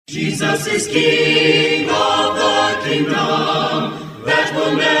Jesus is King of the kingdom that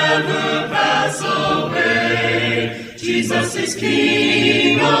will never pass away. Jesus is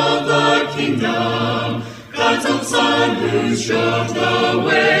King of the kingdom, God's own Son who showed the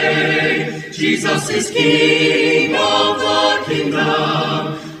way. Jesus is King of the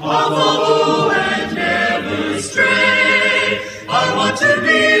kingdom, of all and never stray. I want to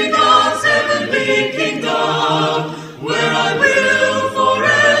be God's heavenly kingdom, where I will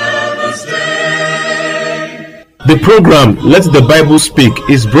forever stay. The program Let the Bible Speak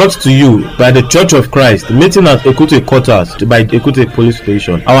is brought to you by the Church of Christ, meeting at Ekute Quarters by Ekute Police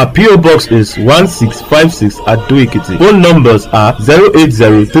Station. Our PO Box is 1656 at Ado-Ekiti. Phone numbers are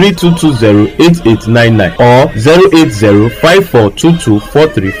 080-3220-8899 or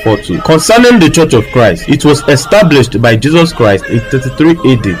 080-5422-4342. Concerning the Church of Christ, it was established by Jesus Christ in 33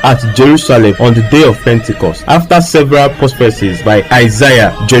 AD at Jerusalem on the day of Pentecost, after several prophecies by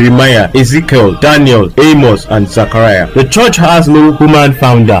Isaiah, Jeremiah, Ezekiel, Daniel, Amos, and Zechariah. The church has no human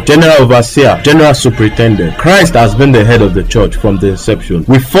founder, general overseer, general superintendent. Christ has been the head of the church from the inception.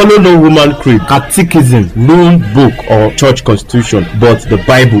 We follow no human creed, catechism, rule book, or church constitution, but the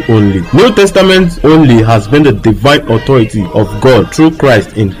Bible only. New Testament only has been the divine authority of God through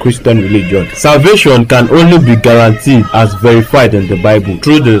Christ in Christian religion. Salvation can only be guaranteed as verified in the Bible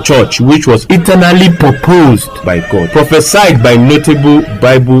through the church, which was eternally proposed by God, prophesied by notable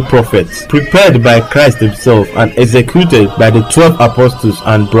Bible prophets, prepared by Christ himself, and executed by the 12 apostles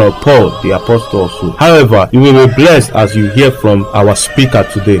and Brother Paul the apostle also. However, you will be blessed as you hear from our speaker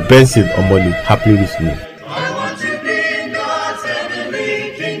today, Benson Omoli. Happy listening. I want to be in God's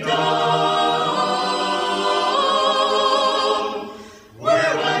heavenly kingdom,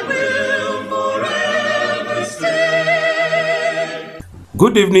 where I will forever stay.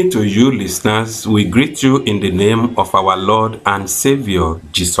 Good evening to you, listeners. We greet you in the name of our Lord and Savior,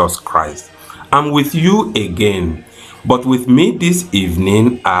 Jesus Christ. I'm with you again, but with me this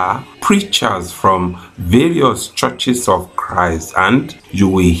evening are preachers from various churches of Christ, and you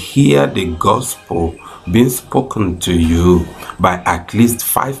will hear the gospel being spoken to you by at least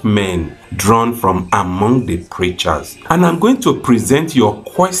 5 men drawn from among the preachers. And I'm going to present your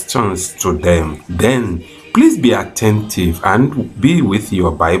questions to them. Then please be attentive and be with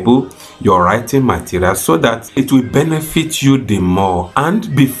your Bible, your writing material, so that it will benefit you the more.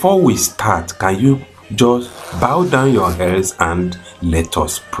 And before we start, can you just bow down your heads and let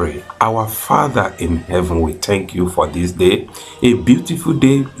us pray. Our Father in heaven, we thank you for this day, a beautiful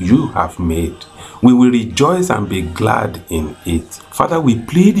day you have made. We will rejoice and be glad in it. Father, we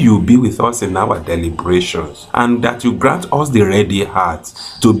plead you be with us in our deliberations, and that you grant us the ready heart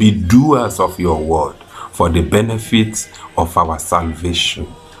to be doers of your word, for the benefits of our salvation.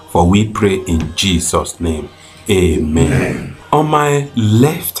 For we pray in Jesus' name. Amen. On my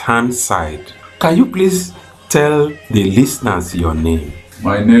left hand side, can you please tell the listeners your name?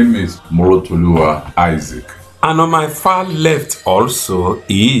 My name is Morotoluwa Isaac. And on my far left also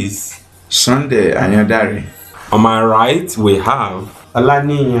is Sunday Anyadari. On my right we have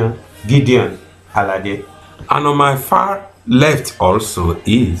Olaniyan Gideon Alade. And on my far left also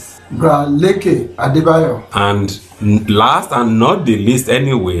is Bra Leke Adebayo. And last and not the least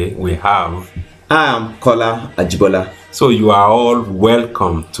anyway, we have I am Kola Ajibola. So you are all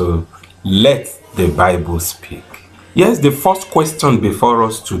welcome to Let the Bible Speak. Yes, the first question before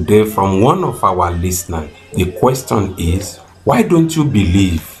us today from one of our listeners. The question is, why don't you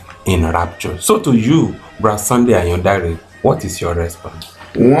believe in rapture? So to you, Brother Sunday Anyadari, what is your response?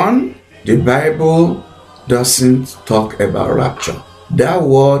 One, the Bible doesn't talk about rapture. That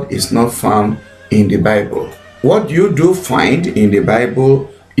word is not found in the Bible. What you do find in the Bible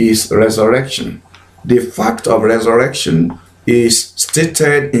is resurrection. The fact of resurrection is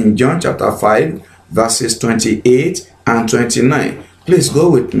stated in John chapter 5, verses 28 and 29. Please go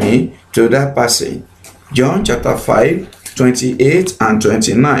with me to that passage. John chapter 5, 28 and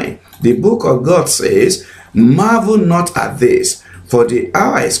 29. The book of God says, "Marvel not at this, for the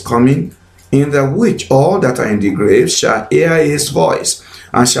hour is coming, in the which all that are in the grave shall hear his voice,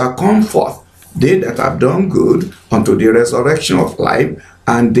 and shall come forth, they that have done good unto the resurrection of life,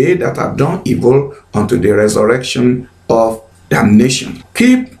 and they that have done evil unto the resurrection of damnation."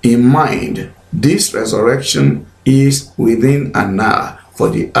 Keep in mind, this resurrection is within an hour, for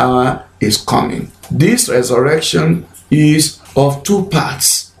the hour is coming. This resurrection is of 2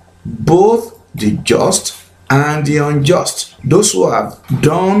 parts, both the just and the unjust. Those who have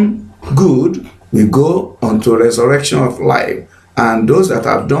done good will go unto resurrection of life, and those that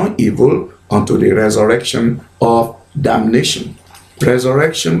have done evil unto the resurrection of damnation.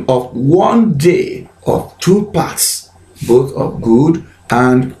 Resurrection of one day of 2 parts, both of good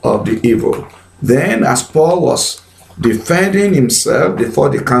and of the evil. Then, as Paul was defending himself before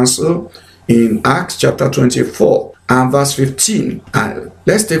the council in Acts chapter 24 and verse 15, and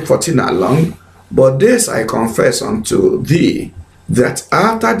let's take 14 along. But this I confess unto thee, that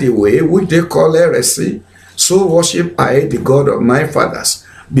after the way which they call heresy, so worship I the God of my fathers,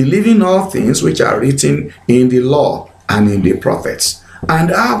 believing all things which are written in the law and in the prophets, and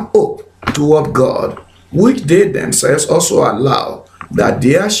have hope toward God, which they themselves also allow, that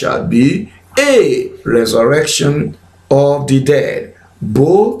there shall be a resurrection of the dead,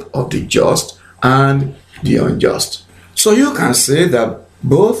 both of the just and the unjust. So you can say that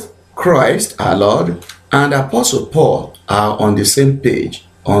both Christ our Lord and Apostle Paul are on the same page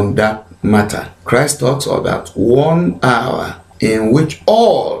on that matter. Christ talks about 1 hour in which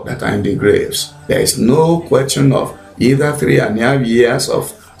all that are in the graves, there is no question of either 3.5 years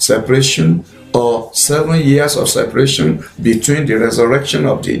of separation or 7 years of separation between the resurrection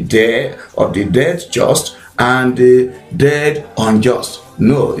of the dead just and the dead unjust.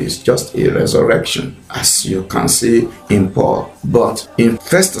 No, it's just a resurrection, as you can see in Paul. But in 1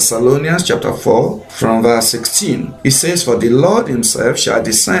 Thessalonians chapter 4, from verse 16, it says, For the Lord himself shall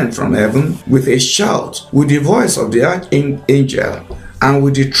descend from heaven with a shout, with the voice of the archangel, and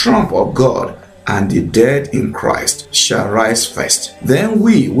with the trump of God, and the dead in Christ shall rise first. Then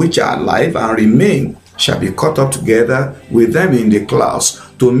we which are alive and remain shall be caught up together with them in the clouds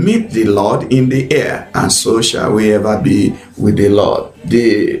to meet the Lord in the air, and so shall we ever be with the Lord.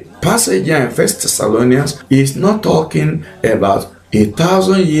 The passage here in 1 Thessalonians is not talking about a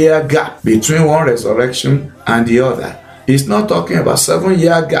 1,000-year gap between one resurrection and the other. It's not talking about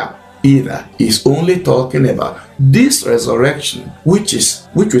 7-year gap either. It's only talking about this resurrection which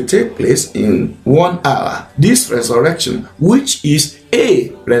will take place in 1 hour. This resurrection which is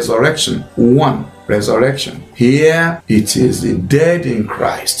a resurrection, one resurrection. Here it is the dead in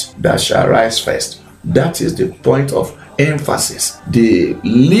Christ that shall rise first. That is the point of emphasis. The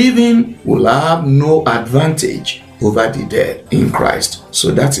living will have no advantage over the dead in Christ.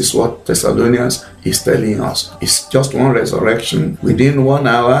 So that is what Thessalonians is telling us. It's just one resurrection within 1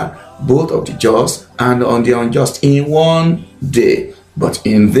 hour, both of the just and on the unjust in one day. But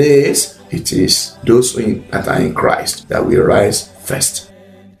in this, it is those that are in Christ that will rise first.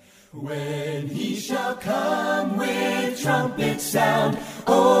 When he shall come with trumpet sound,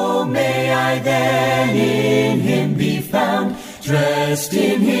 oh, may I then in him be found, dressed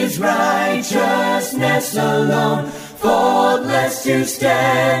in his righteousness alone, faultless to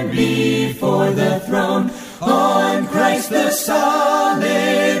stand before the throne. On Christ the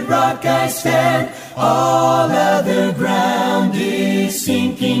solid rock I stand, all other ground is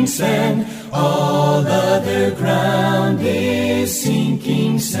sinking sand, all other ground is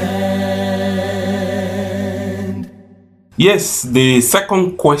sinking sand. Yes, the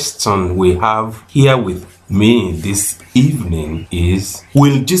second question we have here with me this evening is,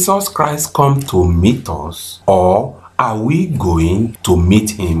 will Jesus Christ come to meet us, or are we going to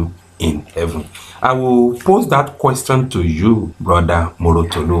meet him in heaven? I will pose that question to you, Brother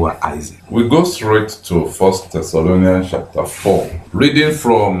Morotoluwa Isaac. We go straight to 1 Thessalonians chapter 4, reading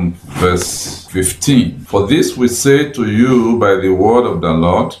from verse 15. For this we say to you by the word of the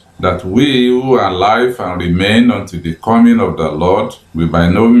Lord, that we who are alive and remain until the coming of the Lord will by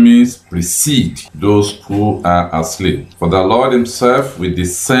no means precede those who are asleep. For the Lord himself will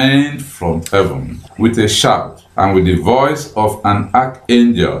descend from heaven with a shout, and with the voice of an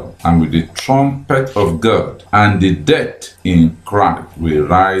archangel, and with the trumpet of God, and the dead in Christ will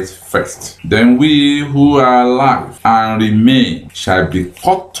rise first. Then we who are alive and remain shall be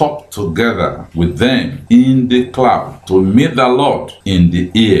caught up together with them in the cloud to meet the Lord in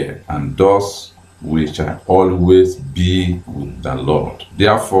the air, and thus we shall always be with the Lord.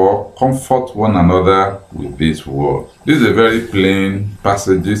 Therefore, comfort one another with this word. This is a very plain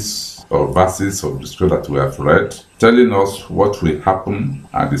passages or verses of the scripture that we have read, telling us what will happen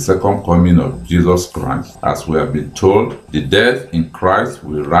at the second coming of Jesus Christ. As we have been told, the dead in Christ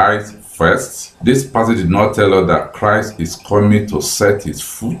will rise first. This passage did not tell us that Christ is coming to set his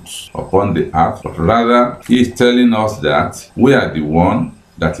foot upon the earth, but rather he is telling us that we are the one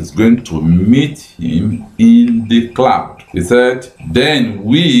that is going to meet him in the cloud. He said, then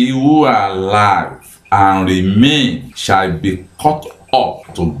we who are alive and remain shall be caught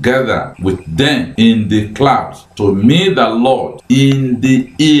up together with them in the clouds to meet the Lord in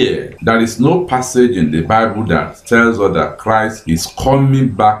the air. There is no passage in the Bible that tells us that Christ is coming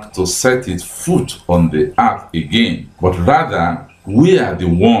back to set his foot on the earth again, but rather we are the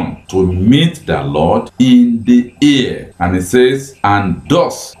one to meet the Lord in the air. And it says, and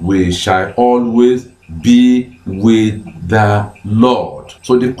thus we shall always be with the Lord.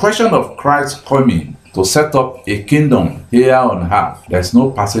 So the question of Christ coming to set up a kingdom here on earth, there's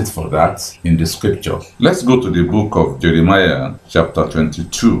no passage for that in the scriptures. Let's go to the book of Jeremiah chapter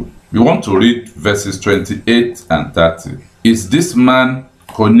 22. We want to read verses 28 and 30. Is this man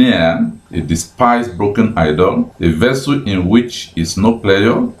Coniah a despised broken idol, a vessel in which is no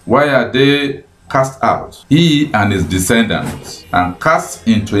pleasure? Why are they cast out, he and his descendants, and cast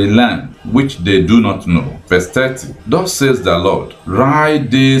into a land which they do not know? Verse 30. Thus says the Lord, write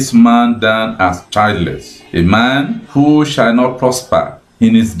this man down as childless, a man who shall not prosper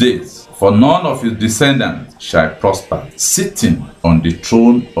in his days, for none of his descendants shall prosper, sitting on the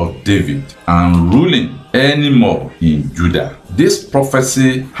throne of David and ruling anymore in Judah. This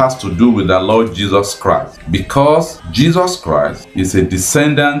prophecy has to do with the Lord Jesus Christ, because Jesus Christ is a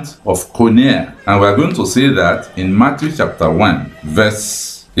descendant of Coniah, and we are going to see that in Matthew chapter 1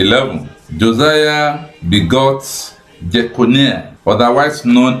 verse 11. Josiah begot Jeconiah, otherwise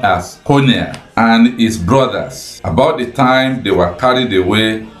known as Coniah, and his brothers about the time they were carried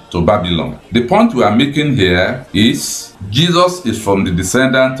away to Babylon. The point we are making here is Jesus is from the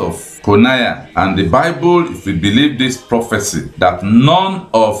descendant of Coniah, and the Bible, if we believe this prophecy, that none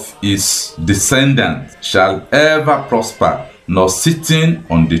of his descendants shall ever prosper, nor sitting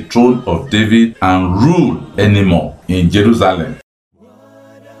on the throne of David and rule anymore in Jerusalem.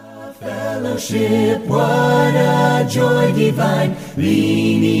 Fellowship, what a joy divine,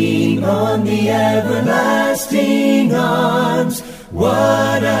 leaning on the everlasting arms.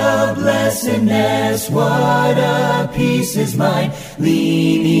 What a blessedness, what a peace is mine,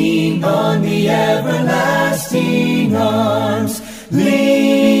 leaning on the everlasting arms.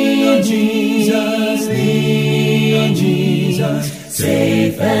 Lean on Jesus, lean on Jesus,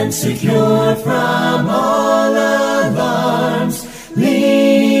 safe and secure from all alarms.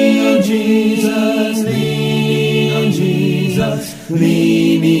 Lean on Jesus, lean on Jesus,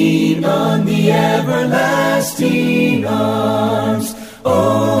 leaning on the everlasting arms.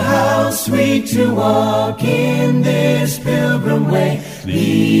 Oh, how sweet to walk in this pilgrim way,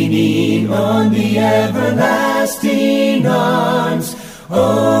 leaning on the everlasting arms.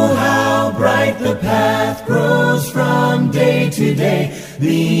 Oh, how bright the path grows from day to day,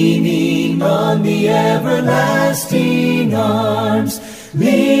 leaning on the everlasting arms.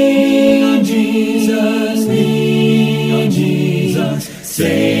 Lean on Jesus, lean on Jesus,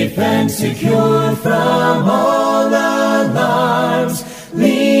 safe and secure from all alarms.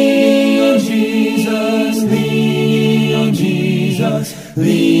 Lean on Jesus, lean on Jesus,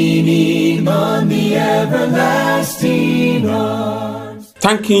 leaning on the everlasting arms.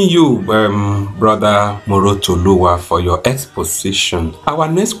 Thanking you, Brother Morotoluwa, for your exposition. Our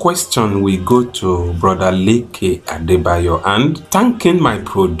next question will go to Brother Leke Adebayo, and thanking my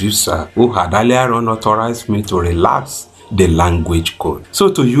producer who had earlier on authorized me to relax the language code. So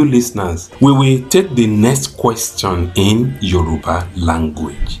to you listeners, we will take the next question in Yoruba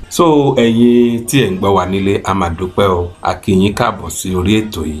language. So ẹ̀yin tí ẹ ń gbọ́ wa nílé, a máa dúpẹ́ o, a kí yín káàbọ̀ sí orí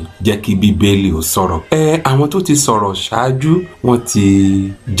ètò yìí. Jẹ́ kí Bíbélì ó sọ̀rọ̀. Àwọn tó ti sọ̀rọ̀ ṣáájú, wọ́n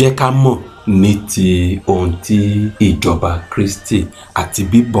ti jẹ́ ká mọ̀ ní ti ohun tí ìjọba Kristi àti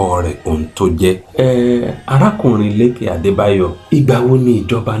bíbọ̀ rẹ̀ ohun tó jẹ́. Arákùnrin Lékè Adébáyọ̀, ìgbà wo ni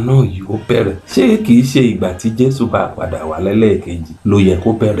ìjọba náà yóò bẹ̀rẹ̀? Ṣé kìí ṣe ìgbà tí Jésù bá padà wá lẹ́lẹ́ẹ̀kejì ló yẹ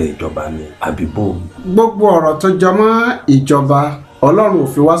kó bẹ̀rẹ̀ ìjọba ni àbí bó? Gbogbo ọ̀rọ̀ tó jọ mọ́ ìjọba, Ọlọ́run ò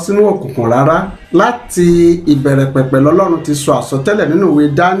fi wá sínú òkùnkùn rárá. Láti ìbẹ̀rẹ̀ pẹ̀pẹ̀ l'Ọlọ́run ti sọ àsọtẹ́lẹ̀ nínú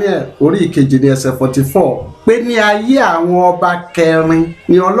ìwé Daniel orí ìkejì ní ẹsẹ̀ 44 pé ní ayé àwọn ọba kẹrin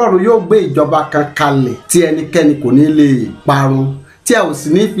ni Ọlọ́run yóò gbé ìjọba kan kalẹ̀ tí ẹnikẹ́ni kò ní lè parun, tí a ò sì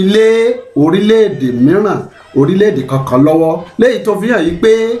ní fi lé orílẹ̀-èdè mìíràn, orílẹ̀-èdè kankan lọ́wọ́. Léyìí tó fi hàn yí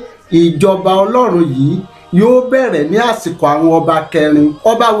pé ìjọba Ọlọ́run yìí yóò bẹ̀rẹ̀ ní àsìkò àwọn ọba kẹrin.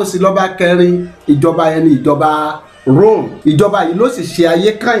 Ọba wo sì lọ́ba kẹrin? Ìjọba yẹn ni ìjọba Rome. Ìjọba yìí ló sì ṣe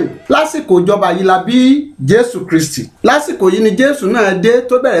ayé kàn. Lásìkò ìjọba yìí la bí Jésù Kristi. Lásìkò yìí ni Jésù náà dé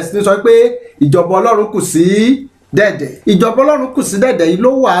tó bẹ̀rẹ̀ sí ní sọ pé ìjọba Ọlọ́run kù sí dẹ̀dẹ̀. Ìjọba Ọlọ́run kù sí dẹ̀dẹ̀ yìí ló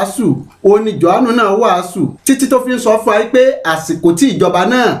wàásù. Òun ni Jòhánù náà wàásù títí tó fi ń sọ fún wa pé àsìkò tí ìjọba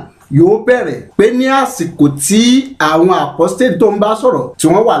náà yóò bẹ̀rẹ̀, pé ní àsìkò tí àwọn àpọ́stélì tó ń bá sọ̀rọ̀ tí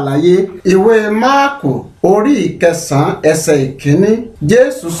wọ́n wà láyé. Ìwé Máàkù orí ìkẹsàn-án ẹsẹ̀ 1,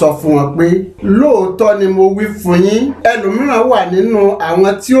 Jésù sọ fún wọn pé lóòótọ́ ni mo wí fún yín, ẹlòmíràn wà nínú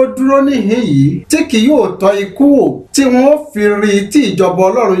àwọn tí ó dúró níhìn yìí tí kì yóò tọ́ ikú wò tí wọ́n ó fi rí tí ìjọba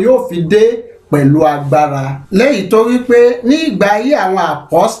Ọlọ́run yóò fi dé pẹ̀lú agbára lẹ́yìn tó wí pé ní ìgbà ayé àwọn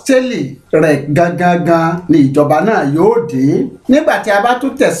àpọ́stélì rẹ̀ gangan ni ìjọba náà yóò dé. Nígbà tí a bá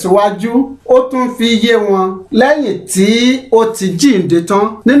tún tẹ̀síwájú ó tún fi yé wọn lẹ́yìn tí ó ti jíǹde tán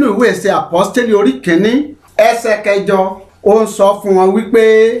nínú ìwé Ìṣe Àpọ́stélì orí 1 ẹsẹ̀ 8 ó ń sọ fún wọn wípé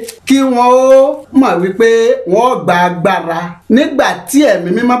kí wọn ó mọ̀ wípé wọn ó gba agbára nígbà tí ẹ̀mí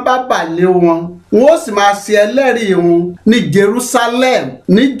mímọ́ bá bà lé wọn ó sì máa ṣe ẹlẹ́rìí wọn ní Jerusalem,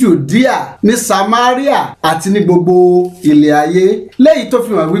 ní Judea, ní Samaria àti ní gbogbo ilẹ̀ ayé. Léyìí tó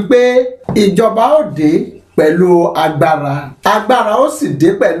fi hàn wípé ìjọba ó dé pẹ̀lú agbára ó sì dé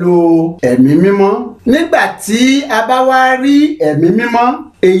pẹ̀lú ẹ̀mí mímọ́. Nígbà tí a bá wá rí ẹ̀mí mímọ́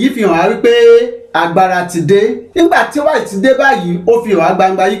èyí fi hàn wá wípé agbára ti dé. Nígbà tí ó bá ti dé báyìí ó fi hàn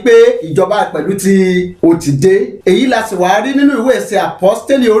gbangba wípé ìjọba pẹ̀lú ó ti dé. Èyí la sì wá rí nínú ìwé Ìṣe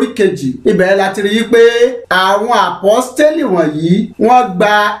Àpọ́stélì orí 2. Ibẹ̀ la ti rí i pé àwọn àpọ́stélì wọ̀nyí wọ́n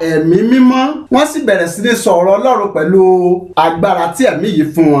gba ẹ̀mí mímọ́ wọ́n sì bẹ̀rẹ̀ sí ní sọ̀rọ̀ Ọlọ́run pẹ̀lú agbára tí ẹ̀mí yìí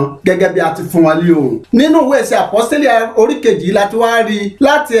fún wọn gẹ́gẹ́ bí a ti fún wọn ní ohùn. Nínú ìwé Ìṣe Àpọ́stélì orí 2 la ti wá rí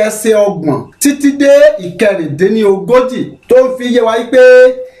láti ẹsẹ̀ 30 títí dé 49 tó ń fi yé wa wípé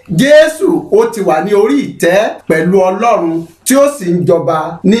Jésù ó ti wà ní orí ìtẹ́ pẹ̀lú Ọlọ́run tí ó sì ń jọba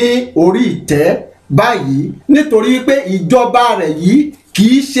ní orí ìtẹ́ báyìí nítorí pé ìjọba rẹ̀ yìí kì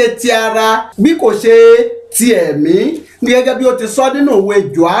í ṣe ti ara bí kò ṣe ti ẹ̀mí gẹ́gẹ́ bí ó ti sọ nínú ìwé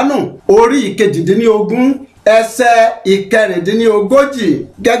Jòhánù orí 18 ẹsẹ̀ 39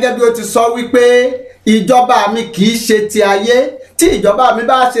 gẹ́gẹ́ bí ó ti sọ wípé ìjọba mi kì í ṣe ti ayé tí ìjọba mi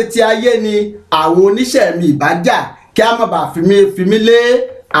bá ṣe ti ayé ni àwọn oníṣẹ́ mi ìbá jà kí a má bàa fi mí lé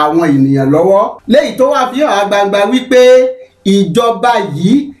àwọn ènìyàn lọ́wọ́. Léyìí tó wá fi hàn gbangba wípé ìjọba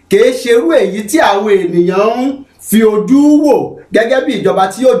yìí kìí ṣerú èyí tí àwọn ènìyàn ń fi ojú wò gẹ́gẹ́ bí ìjọba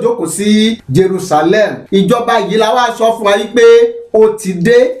tí yóò jókòó sí Jerusalem. Ìjọba yìí la wá sọ fún wa wípé ó ti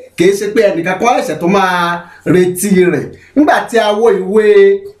dé kìí ṣe pé ẹnìkan kan ẹ̀ṣẹ̀ tó máa retí rẹ̀. Nígbà tí a wo ìwé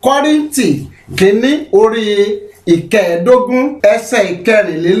Kọ́ríńtì kínní orí 15 ẹsẹ̀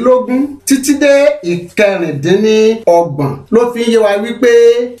 24 títí dé 26 ló fi ń yé wa wípé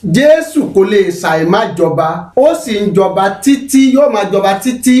Jésù kò lè ṣàì má jọba ó sì ń jọba títí yóò máa jọba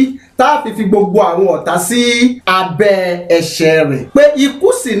títí tá a fi gbogbo àwọn ọ̀tá sí abẹ́ ẹ̀ṣẹ̀ rẹ̀ pé ikú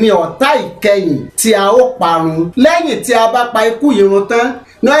sì ni ọ̀tá ìkẹyìn tí a ó parun. Lẹ́yìn tí a bá pa ikú yìí run tán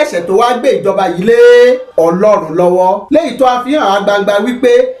ní ẹ̀ṣẹ̀ tó wá gbé ìjọba yìí lé Ọlọ́run lọ́wọ́. Léyìí tó a fi hàn gbangba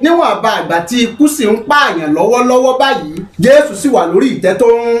wípé níwọ̀n bá àgbà tí ikú sì ń pààyàn lọ́wọ́lọ́wọ́ báyìí Jésù sì wà lórí ìtẹ́ tó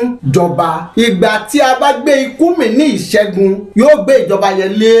ń jọba. Ìgbà tí a bá gbé ikú mì ní ìṣẹ́gun yóò gbé ìjọba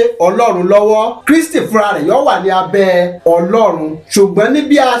yẹn lé Ọlọ́run lọ́wọ́. Kristi fúnra rẹ̀ yóò wà ní abẹ́ Ọlọ́run. Ṣùgbọ́n ní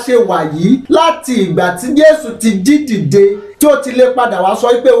bí a ṣe wà yìí láti ìgbà tí Jésù ti jí dìde tí ó ti lè padà wá sọ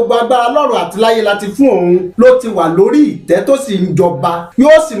pé gbogbo agbára lọ́run àti láyé láti fún òun ló ti wà lórí ìtẹ́ tó sì ń jọba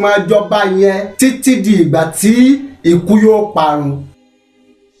yóò sì máa jọba yẹn títí di ìgbà tí ikú yóò parun.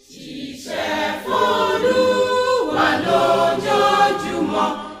 Ṣiṣẹ́ f'Olúwa lójoojúmọ́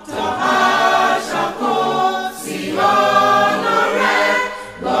tọ́ àṣà kò sí ọ̀nà rẹ̀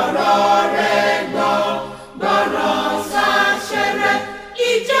gbọ́rọ̀ rẹ̀ gbọ́rọ̀ sáṣẹ rẹ̀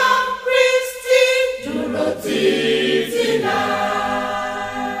ìjọ Kristi dúró títí láé.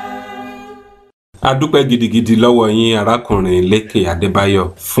 A dúpẹ́ gidigidi lọ́wọ́ yín arákùnrin Lékè Adébáyọ̀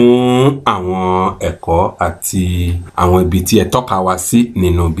fún àwọn ẹ̀kọ́ àti àwọn ibi tí ẹ tọ́ka wá sí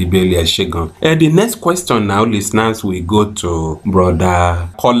nínú Bíbélì. Ẹ ṣé gan. The next question now, listeners, we go to Brother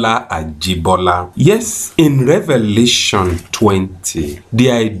Kola Ajibola. Yes, in Revelation 20,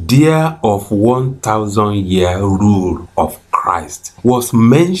 the idea of 1,000-year rule of Christ was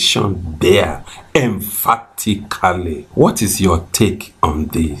mentioned there emphatically. What is your take on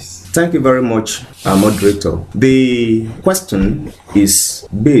this? Thank you very much, moderator. The question is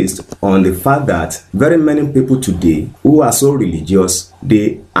based on the fact that very many people today who are so religious,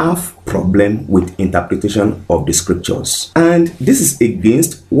 they have problem with interpretation of the scriptures. And this is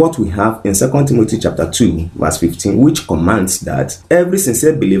against what we have in 2 Timothy chapter 2, verse 15, which commands that every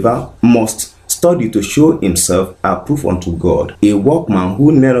sincere believer must study to show himself approved unto God, a workman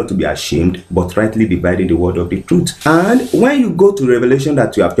who need not to be ashamed, but rightly dividing the word of the truth. And when you go to Revelation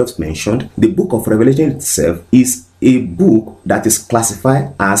that you have just mentioned, the book of Revelation itself is a book that is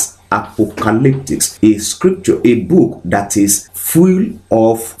classified as apocalyptic, a scripture, a book that is full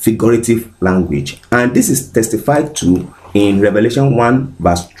of figurative language. And this is testified to in Revelation 1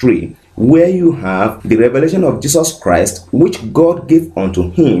 verse 3, where you have the revelation of Jesus Christ, which God gave unto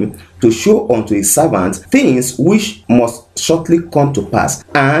him to show unto his servants things which must shortly come to pass,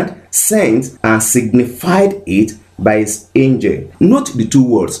 and sent and signified it by his angel. Note the two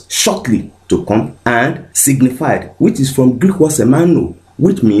words, shortly to come and signified, which is from Greek word semano,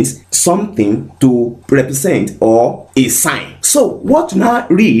 which means something to represent or a sign. So what you now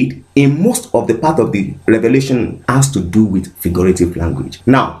read in most of the part of the Revelation has to do with figurative language.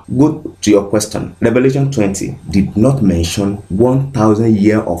 Now, go to your question. Revelation 20 did not mention 1,000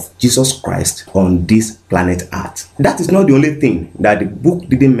 years of Jesus Christ on this planet Earth. That is not the only thing that the book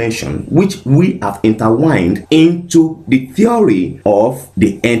didn't mention, which we have intertwined into the theory of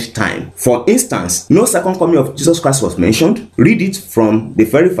the end time. For instance, no second coming of Jesus Christ was mentioned. Read it from the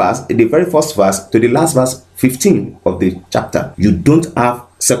very first verse to the last verse 15 of the chapter. You don't have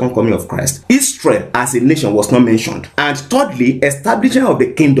second coming of Christ. Israel as a nation was not mentioned. And thirdly, establishment of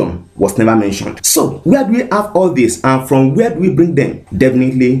the kingdom was never mentioned. So where do we have all this, and from where do we bring them?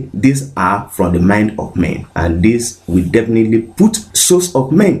 Definitely these are from the mind of men, and this will definitely put souls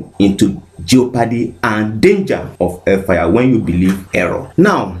of men into jeopardy and danger of hellfire when you believe error.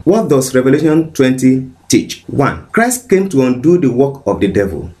 Now, what does Revelation 20 teach? 1. Christ came to undo the work of the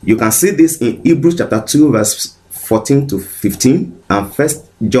devil. You can see this in Hebrews chapter 2 verse 14 to 15 and 1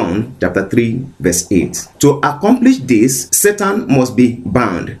 John chapter 3 verse 8. To accomplish this, Satan must be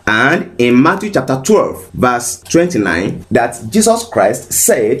bound. And in Matthew chapter 12 verse 29, that Jesus Christ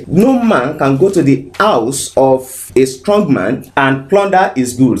said, no man can go to the house of a strong man and plunder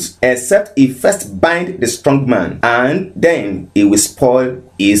his goods, except he first bind the strong man, and then he will spoil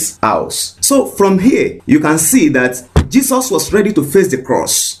his house. So from here, you can see that Jesus was ready to face the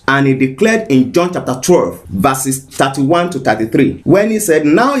cross, and he declared in John chapter 12 verses 31 to 33, when he said,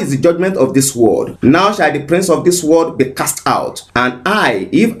 now is the judgment of this world. Now shall the prince of this world be cast out. And I,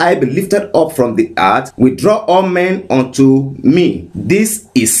 if I be lifted up from the earth, will draw all men unto me. This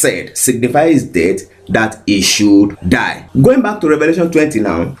is said, signifying his death, that he should die. Going back to Revelation 20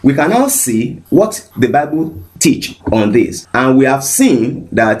 now, we can now see what the Bible teach on this, and we have seen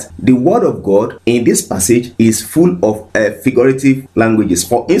that the word of God in this passage is full of figurative languages.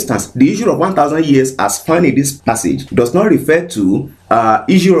 For instance, the issue of 1,000 years as found in this passage does not refer to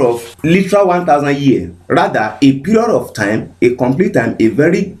issue of literal 1,000 years, rather a period of time, a complete time, a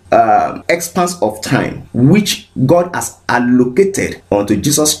very expanse of time which God has allocated unto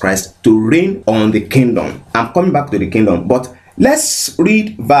Jesus Christ to reign on the kingdom. I'm coming back to the kingdom, but let's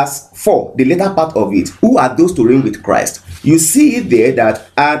read verse 4, the later part of it. Who are those to reign with Christ? You see it there that,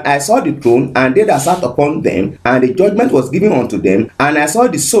 and I saw the throne, and they that sat upon them, and the judgment was given unto them, and I saw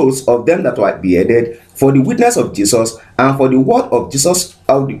the souls of them that were beheaded for the witness of Jesus, and for the word of Jesus,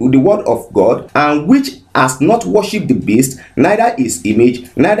 the word of God, and which has not worshipped the beast, neither his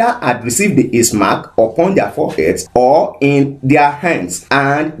image, neither had received his mark upon their foreheads or in their hands,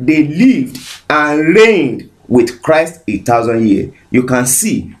 and they lived and reigned with Christ 1,000 years. You can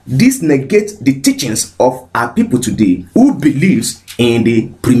see this negates the teachings of our people today who believes in the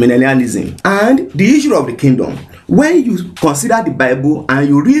premillennialism and the issue of the kingdom. When you consider the Bible and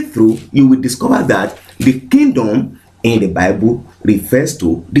you read through, you will discover that the kingdom in the Bible refers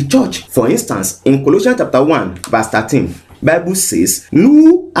to the church. For instance, in Colossians chapter 1 verse 13, Bible says,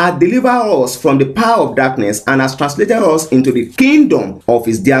 who hath delivered us from the power of darkness and has translated us into the kingdom of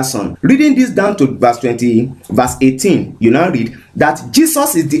his dear son. Reading this down to verse 18, you now read that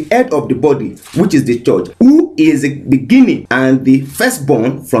Jesus is the head of the body, which is the church, who is the beginning and the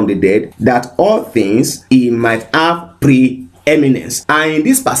firstborn from the dead, that all things he might have preeminence. And in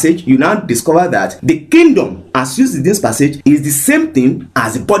this passage, you now discover that the kingdom, as used in this passage, is the same thing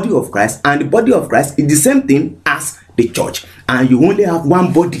as the body of Christ, and the body of Christ is the same thing as the church. And you only have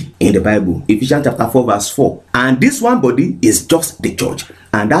one body in the Bible, Ephesians chapter 4 verse 4, and this one body is just the church,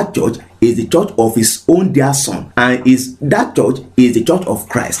 and that church is the church of his own dear son, and that church is the church of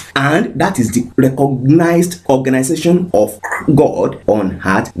Christ, and that is the recognized organization of God on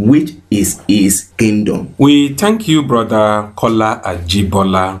earth, which is his kingdom. We thank you, Brother Kola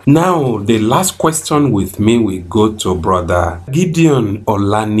Ajibola. Now, the last question with me will go to Brother Gideon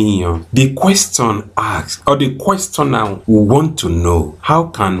Olaniyan. The question asked, or the questioner will want to know, how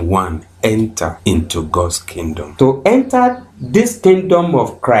can one enter into God's kingdom? To enter this kingdom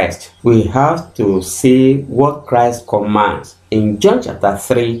of Christ, we have to see what Christ commands in John chapter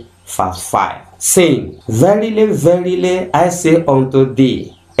 3 verse 5, saying, verily, verily, I say unto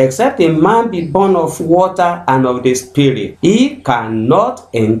thee, except a man be born of water and of the Spirit, he cannot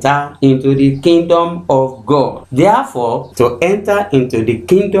enter into the kingdom of God. Therefore, to enter into the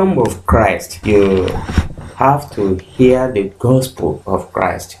kingdom of Christ, you have to hear the gospel of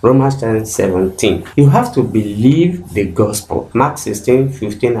Christ. Romans 10:17. You have to believe the gospel. Mark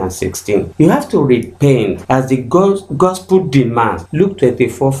 16:15 and 16. You have to repent as the gospel demands. Luke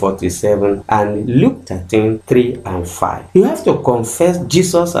 24:47 and Luke 13:3 and 5. You have to confess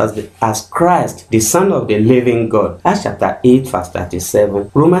Jesus as Christ, the Son of the living God. Acts chapter 8 verse 37.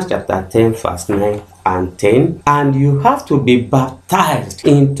 Romans chapter 10 verse 9 and 10. And you have to be baptized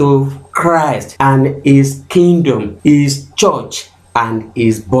into Christ and his kingdom, his church, and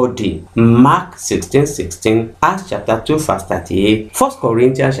his body. Mark 16:16, Acts chapter 2 verse 38, 1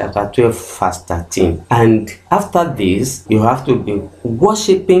 Corinthians chapter 12 verse 13. And after this, you have to be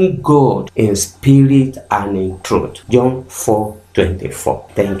worshiping God in spirit and in truth. John 4:24.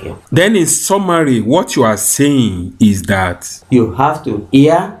 Thank you. Then in summary, what you are saying is that You have to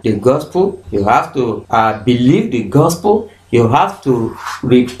hear the gospel. You have to believe the gospel. You have to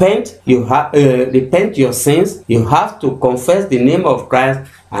repent. You have repent your sins. You have to confess the name of Christ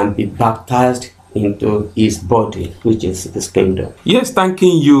and be baptized into his body, which is his kingdom. yes,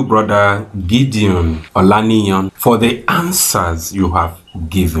 thanking you, Brother Gideon Olaniyan, for the answers you have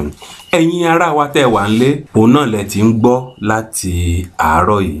given. Ẹ̀yin ará wa tẹ́ wà ńlé, òun náà lẹ ti ń gbọ́ láti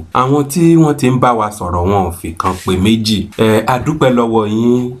àárọ̀ yìí. Àwọn tí wọ́n ti ń bá wa sọ̀rọ̀ wọn ò fi kan pé méjì. A dúpẹ́ lọ́wọ́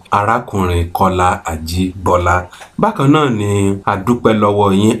yín arákùnrin Kọ́lá Àjíbọ́lá. Bákan náà ni a dúpẹ́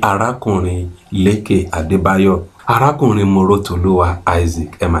lọ́wọ́ yín arákùnrin Lékè Adébáyọ̀. Arákùnrin Morotolúwa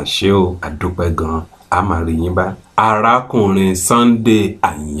Isaac, ẹ mà ṣé o, a dúpẹ́ gan-an, a máa rí yín bá. Arákùnrin Sunday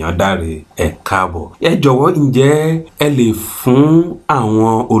Àyàndáre, ẹ káàbọ̀. Ẹ jọ̀wọ́, ǹjẹ́ ẹ lè fún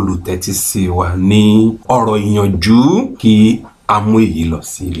àwọn olùtẹ́tísí wa ní ọ̀rọ̀ ìyànjú kí a mú èyí lọ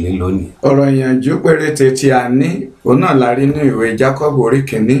sí ilé lónìí? ọ̀rọ̀ ìyànjú péréte tí a ní òun náà la rí ní ìwé Jákọ́bù orí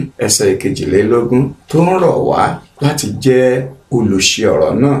kìíní ẹsẹ̀ 22 tó ń rọ̀ wá láti jẹ́ olùṣe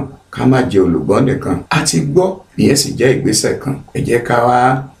ọ̀rọ̀ náà, ká má jẹ́ olùgbọ́ nìkan. A ti gbọ́, ìyẹn sì jẹ́ ìgbésẹ̀ kan. Ẹ jẹ́ ká wá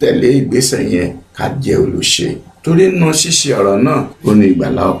tẹ̀lé ìgbésẹ̀ yẹn, ká jẹ́ olùṣe. Torí nínú ṣíṣe ọ̀rọ̀ náà, ó ní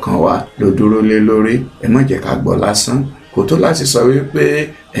ìgbàlà ọkàn wa ló dúró lé lórí. Ẹ má jẹ́ ká gbọ́ lásán. Kò tó láti sọ wípé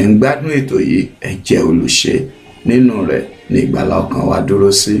ẹ̀ ń gbádùn ètò yìí, ẹ jẹ́ olùṣe. Nínú rẹ̀ ni ìgbàlà ọkàn wa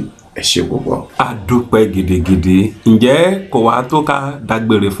dúró sí. Ẹ ṣé púpọ̀. A dúpẹ́ gidigidi. Ǹjẹ́ kò wá tó ká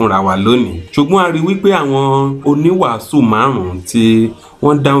dágbére fúnra wa lónìí? Ṣùgbọ́n a rí wípé àwọn oníwàásù 5 tí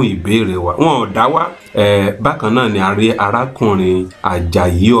wọ́n dáhùn ìbéèrè wa, wọn ò dá wá. Bákan náà ni a rí arákùnrin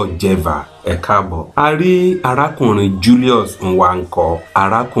Àjàyí Ọ̀jẹ̀và, ẹ káàbọ̀. A rí arákùnrin Julius Nwankọ,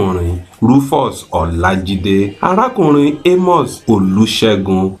 arákùnrin Rufus Ọlájídé, arákùnrin Amos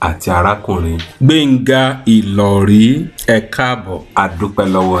Olúṣẹ́gun àti arákùnrin Gbénga Ìlọ̀rí, ẹ káàbọ̀. A dúpẹ́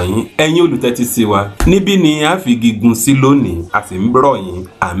lọ́wọ́ yín. Ẹ̀yin olùtẹ́tísí wa, níbí ni a fi gígùn sí lónìí. A sì ń rọ̀ yín,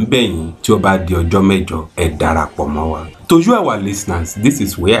 à ń bẹ̀ yín, tí ó bá di ọjọ́ mẹ́jọ, ẹ darapọ̀ mọ́ wa. To you, our listeners, this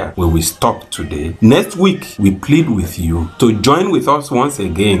is where we will stop today. Next week, we plead with you to join with us once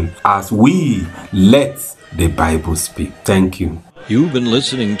again as we let the Bible speak. Thank you. You've been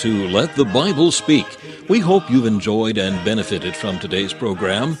listening to Let the Bible Speak. We hope you've enjoyed and benefited from today's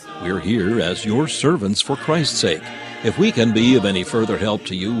program. We're here as your servants for Christ's sake. If we can be of any further help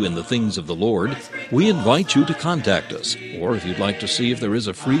to you in the things of the Lord, we invite you to contact us. Or if you'd like to see if there is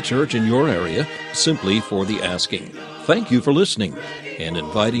a free church in your area, simply for the asking. Thank you for listening and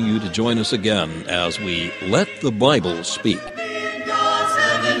inviting you to join us again as we let the Bible speak. God's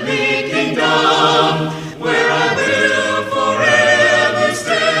heavenly kingdom, where I will